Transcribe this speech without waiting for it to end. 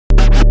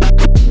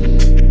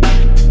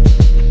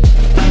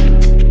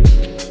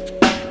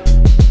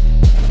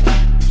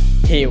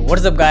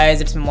What's up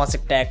guys, it's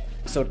Meemansak Tech.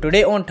 So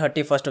today on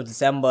 31st of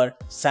December,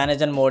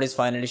 CyanogenMod mode is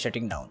finally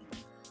shutting down.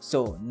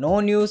 So no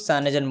new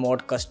CyanogenMod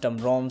mode custom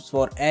ROMs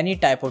for any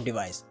type of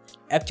device.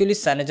 Actually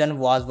Cyanogen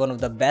was one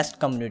of the best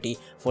community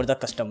for the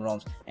custom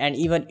ROMs, and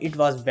even it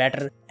was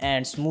better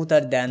and smoother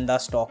than the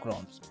stock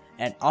ROMs.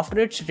 And after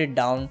it shut it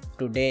down,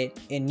 today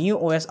a new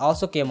OS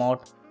also came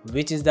out,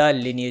 which is the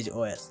Lineage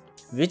OS,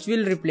 which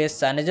will replace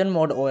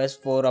CyanogenMod OS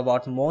for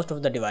about most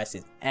of the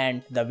devices.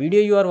 And the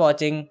video you are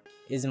watching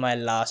is my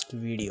last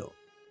video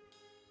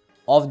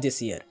of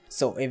this year.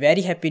 So a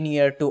very happy new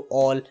year to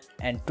all,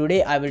 and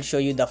today I will show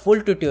you the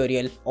full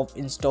tutorial of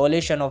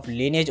installation of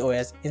Lineage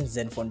OS in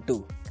Zenfone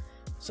 2.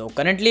 So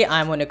currently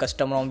I am on a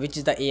custom ROM, which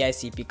is the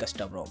AICP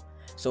custom ROM.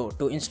 So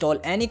to install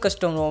any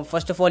custom ROM,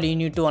 first of all you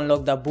need to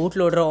unlock the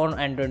bootloader on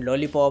Android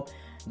Lollipop,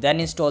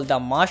 then install the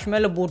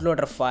Marshmallow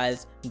bootloader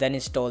files, then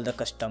install the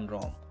custom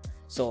ROM.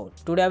 So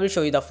today I will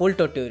show you the full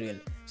tutorial.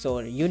 So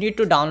you need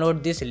to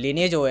download this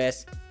Lineage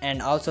OS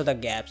and also the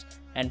gaps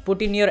and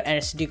put in your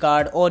SD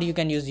card, or you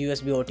can use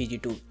USB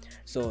OTG too.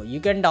 So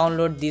you can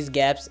download these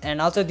gaps, and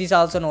also these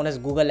are also known as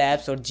Google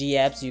apps or G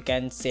apps, you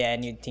can say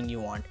anything you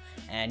want.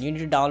 And you need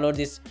to download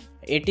this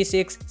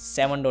 86,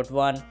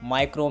 7.1,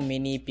 micro,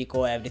 mini,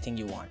 pico, everything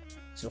you want.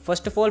 So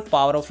first of all,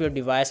 power off your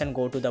device and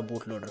go to the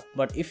bootloader.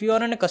 But if you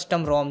are on a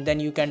custom ROM, then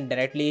you can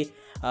directly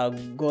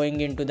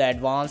going into the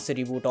advanced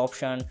reboot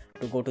option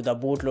to go to the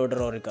bootloader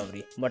or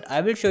recovery. But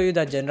I will show you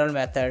the general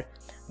method,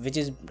 which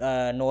is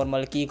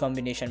normal key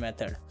combination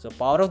method. So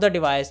power off the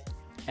device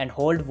and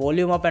hold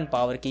volume up and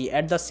power key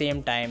at the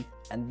same time,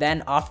 and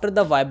then after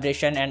the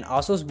vibration and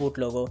Asus boot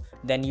logo,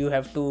 then you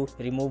have to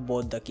remove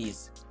both the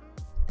keys.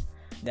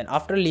 Then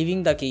after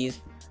leaving the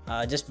keys,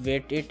 just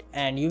wait it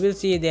and you will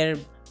see their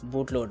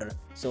bootloader.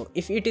 So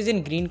if it is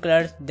in green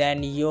color,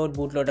 then your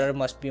bootloader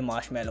must be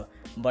Marshmallow,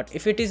 but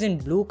if it is in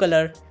blue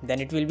color,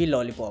 then it will be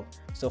Lollipop.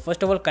 So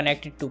first of all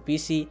connect it to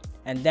PC,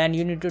 and then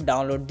you need to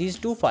download these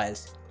two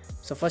files.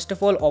 So first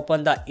of all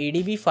open the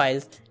ADB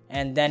files,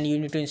 and then you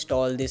need to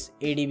install this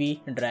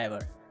ADB driver.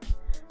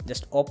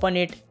 Just open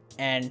it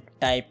and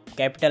type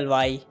capital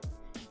Y,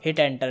 hit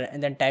enter,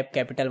 and then type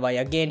capital Y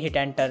again, hit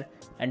enter,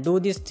 and do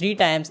this 3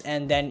 times,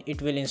 and then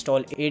it will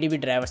install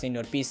ADB drivers in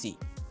your PC.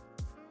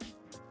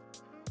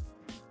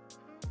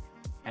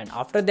 And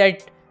after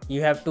that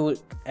you have to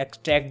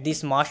extract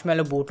these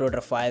Marshmallow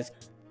bootloader files,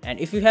 and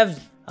if you have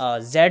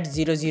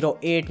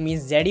Z008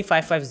 means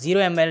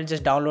ZE550ml,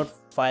 just download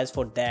files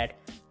for that.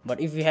 But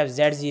if you have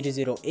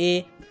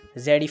Z00A,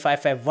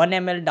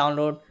 ZE551ml,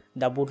 download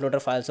the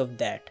bootloader files of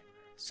that.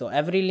 So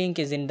every link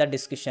is in the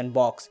description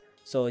box.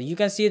 So you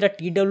can see the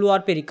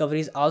TWRP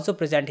recovery is also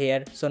present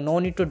here, so no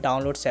need to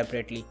download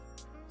separately.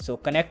 So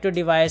connect your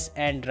device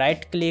and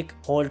right click,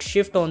 hold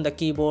shift on the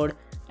keyboard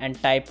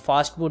and type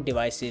fast boot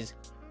devices.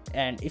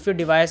 And if your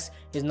device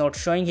is not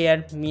showing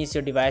here, means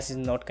your device is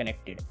not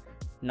connected.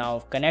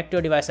 Now connect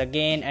your device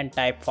again and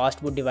type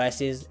fast boot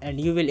devices,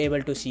 and you will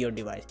able to see your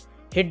device.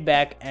 Hit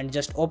back and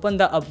just open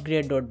the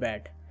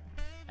upgrade.bat,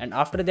 and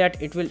after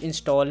that it will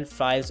install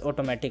files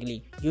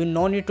automatically. You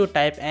no need to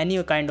type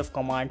any kind of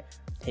command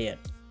here,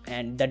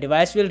 and the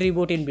device will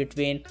reboot in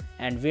between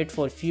and wait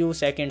for few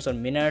seconds or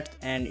minutes,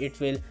 and it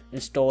will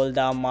install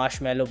the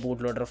Marshmallow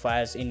bootloader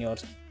files in your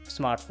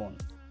smartphone.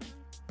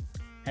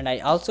 And I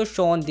also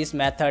shown this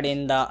method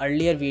in the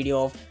earlier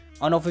video of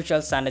unofficial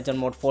CyanogenMod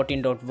mode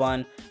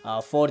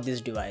 14.1 for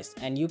this device,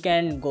 and you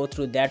can go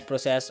through that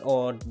process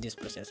or this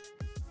process.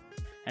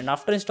 And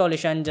after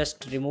installation,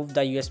 just remove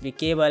the USB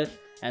cable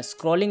and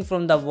scrolling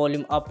from the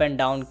volume up and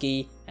down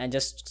key and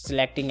just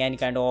selecting any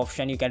kind of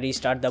option, you can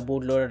restart the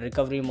bootloader,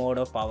 recovery mode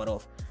or power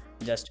off.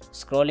 Just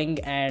scrolling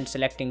and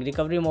selecting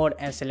recovery mode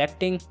and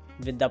selecting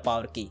with the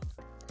power key.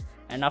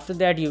 And after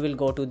that you will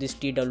go to this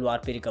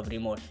TWRP recovery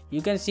mode.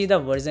 You can see the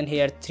version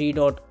here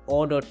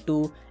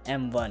 3.0.2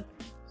 M1.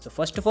 So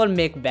first of all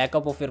make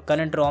backup of your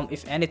current ROM.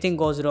 If anything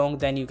goes wrong,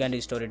 then you can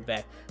restore it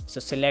back. So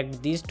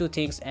select these two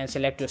things and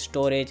select your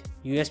storage,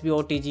 USB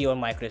OTG or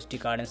micro SD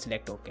card, and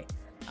select OK.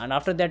 And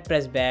after that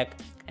press back,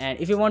 and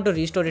if you want to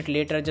restore it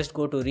later, just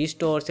go to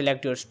restore,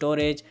 select your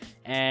storage,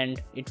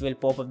 and it will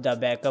pop up the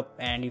backup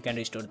and you can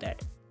restore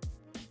that.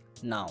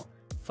 Now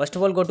first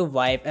of all go to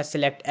wipe and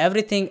select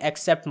everything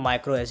except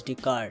micro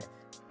SD card,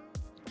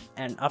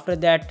 and after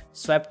that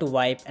swipe to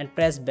wipe and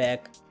press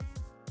back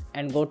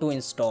and go to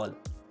install,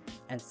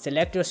 and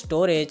select your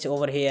storage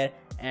over here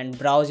and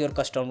browse your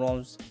custom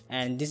ROMs,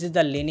 and this is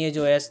the Lineage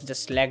OS.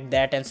 Just select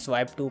that and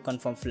swipe to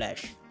confirm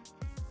flash.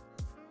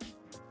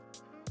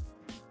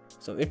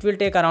 So it will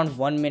take around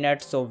 1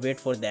 minute, so wait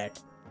for that.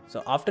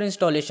 So after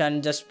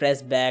installation just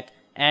press back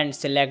and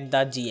select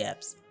the G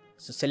apps.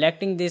 So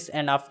selecting this,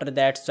 and after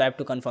that swipe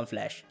to confirm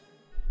flash.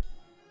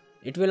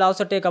 It will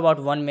also take about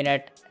 1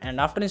 minute, and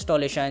after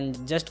installation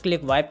just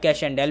click wipe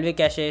cache and LV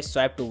cache,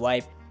 swipe to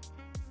wipe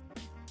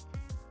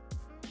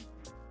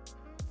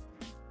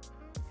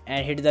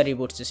and hit the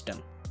reboot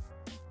system.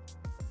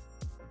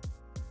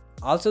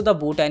 Also the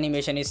boot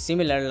animation is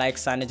similar like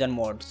CyanogenMod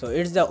mode, so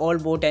it's the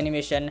old boot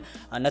animation,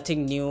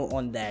 nothing new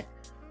on that.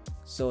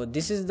 So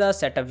this is the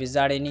setup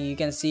wizard, and you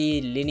can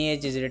see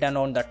Lineage is written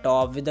on the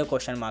top with the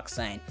question mark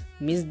sign.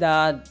 Means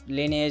the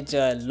Lineage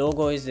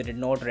logo is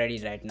not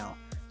ready right now.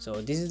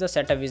 So this is the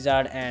setup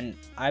wizard, and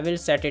I will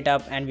set it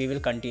up and we will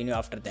continue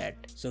after that.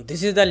 So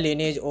this is the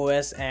Lineage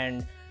OS,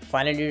 and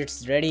finally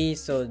it's ready.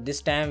 So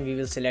this time we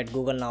will select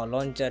Google Now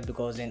Launcher,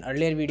 because in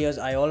earlier videos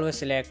I always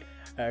select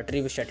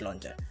Attribution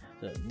Launcher.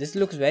 So this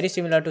looks very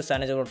similar to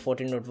CyanogenMod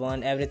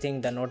 14.1,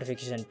 everything, the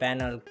notification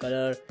panel,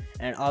 color,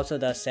 and also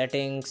the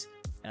settings.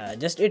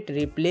 Just it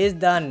replace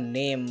the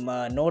name,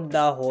 not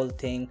the whole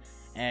thing,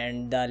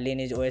 and the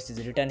Lineage OS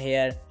is written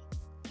here,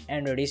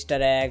 Android Easter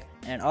egg.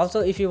 And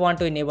also if you want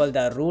to enable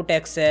the root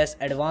access,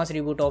 advanced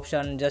reboot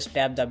option, just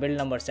tap the build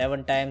number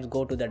 7 times,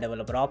 go to the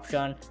developer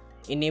option,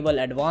 enable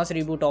advanced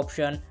reboot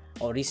option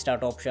or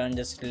restart option,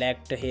 just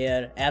select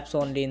here apps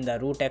only in the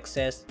root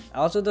access.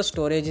 Also the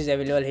storage is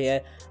available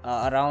here,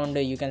 around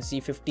you can see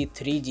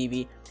 53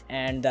 GB,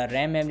 and the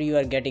RAM memory you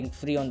are getting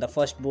free on the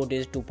first boot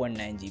is 2.9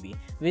 GB,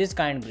 which is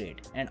kind of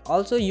great. And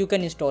also you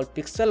can install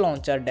Pixel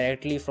Launcher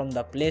directly from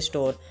the Play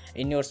Store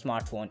in your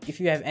smartphone. If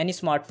you have any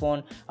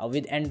smartphone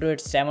with Android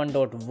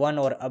 7.1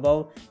 or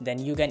above,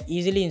 then you can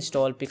easily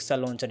install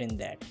Pixel Launcher in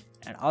that.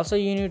 And also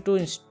you need to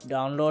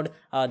download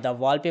the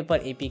wallpaper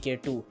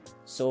APK too.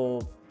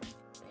 So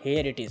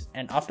here it is,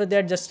 and after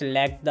that just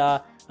select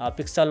the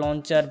Pixel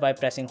Launcher by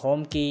pressing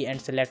home key and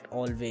select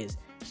always.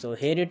 So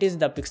here it is,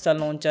 the Pixel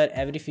Launcher,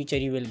 every feature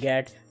you will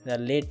get the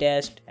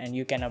latest, and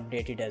you can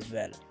update it as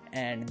well.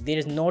 And there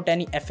is not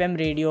any FM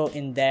radio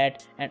in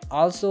that, and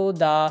also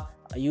the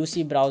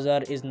UC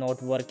browser is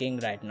not working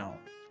right now.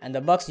 And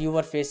the bugs you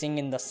were facing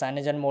in the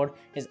Cyanogen mode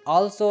is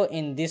also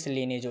in this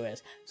Lineage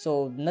OS.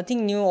 So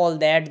nothing new, all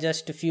that,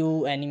 just a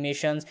few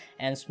animations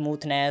and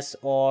smoothness,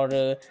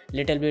 or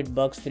little bit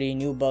bugs free,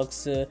 new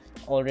bugs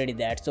already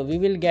that. So we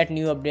will get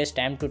new updates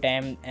time to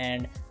time,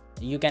 and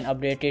you can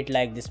update it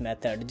like this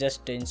method,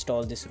 just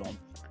install this ROM.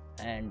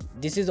 And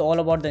this is all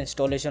about the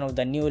installation of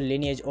the new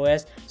Lineage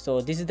OS.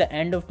 So this is the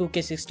end of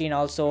 2K16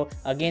 also.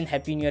 Again,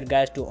 happy new year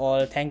guys to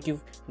all. Thank you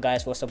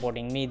guys for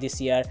supporting me this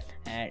year,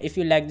 and if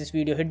you like this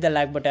video, hit the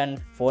like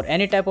button. For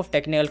any type of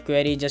technical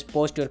query, just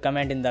post your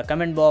comment in the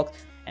comment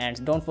box,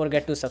 and don't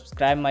forget to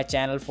subscribe my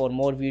channel for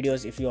more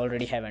videos if you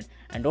already haven't.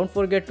 And don't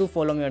forget to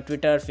follow me on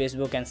Twitter,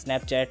 Facebook and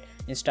Snapchat,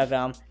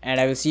 Instagram, and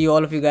I will see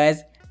all of you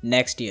guys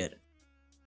next year.